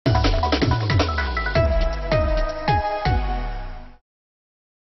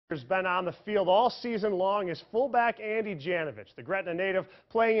Has been on the field all season long is fullback Andy Janovich, the Gretna native,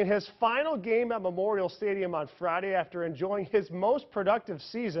 playing in his final game at Memorial Stadium on Friday after enjoying his most productive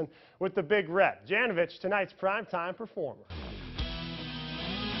season with the Big Red. Janovich, tonight's primetime performer.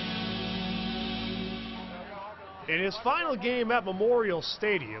 In his final game at Memorial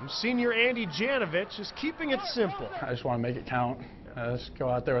Stadium, senior Andy Janovich is keeping it simple. I just want to make it count. Just go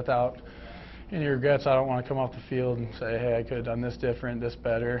out there without any regrets. I don't want to come off the field and say, hey, I could have done this different, this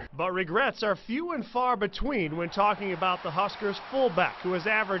better. But regrets are few and far between when talking about the Huskers fullback, who has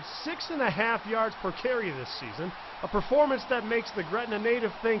averaged 6.5 yards per carry this season, a performance that makes the Gretna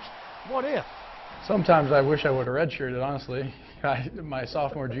native think, what if? Sometimes I wish I would have redshirted, honestly. My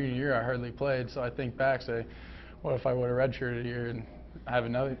sophomore, junior year, I hardly played, so I think back, say, what if I would have redshirted a year and have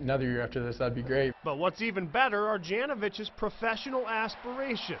another year after this? That'd be great. But what's even better are Janovich's professional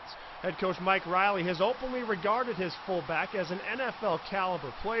aspirations. Head coach Mike Riley has openly regarded his fullback as an NFL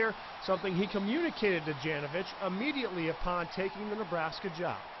caliber player, something he communicated to Janovich immediately upon taking the Nebraska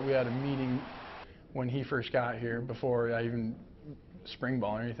job. We had a meeting when he first got here, before I even spring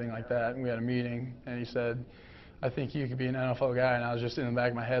ball or anything like that, and we had a meeting, and he said, I think you could be an NFL guy, and I was just in the back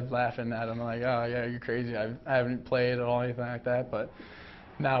of my head laughing at him like, oh yeah, you're crazy. I haven't played at all, anything like that, but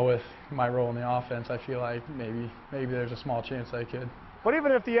now with my role in the offense, I feel like maybe there's a small chance I could. But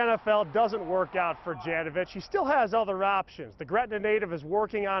even if the NFL doesn't work out for Janovich, he still has other options. The Gretna native is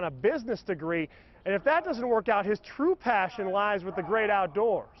working on a business degree, and if that doesn't work out, his true passion lies with the great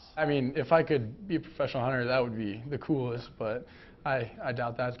outdoors. I mean, if I could be a professional hunter, that would be the coolest, but I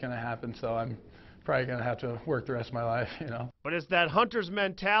doubt that's going to happen, so I'm probably going to have to work the rest of my life, you know. But it's that hunter's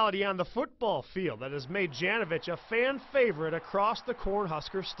mentality on the football field that has made Janovich a fan favorite across the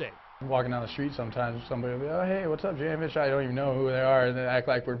Cornhusker State. Walking down the street sometimes, somebody will be, oh, hey, what's up, Janovich? I don't even know who they are, and they act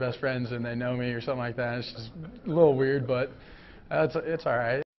like we're best friends and they know me or something like that. It's just a little weird, but it's all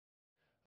right.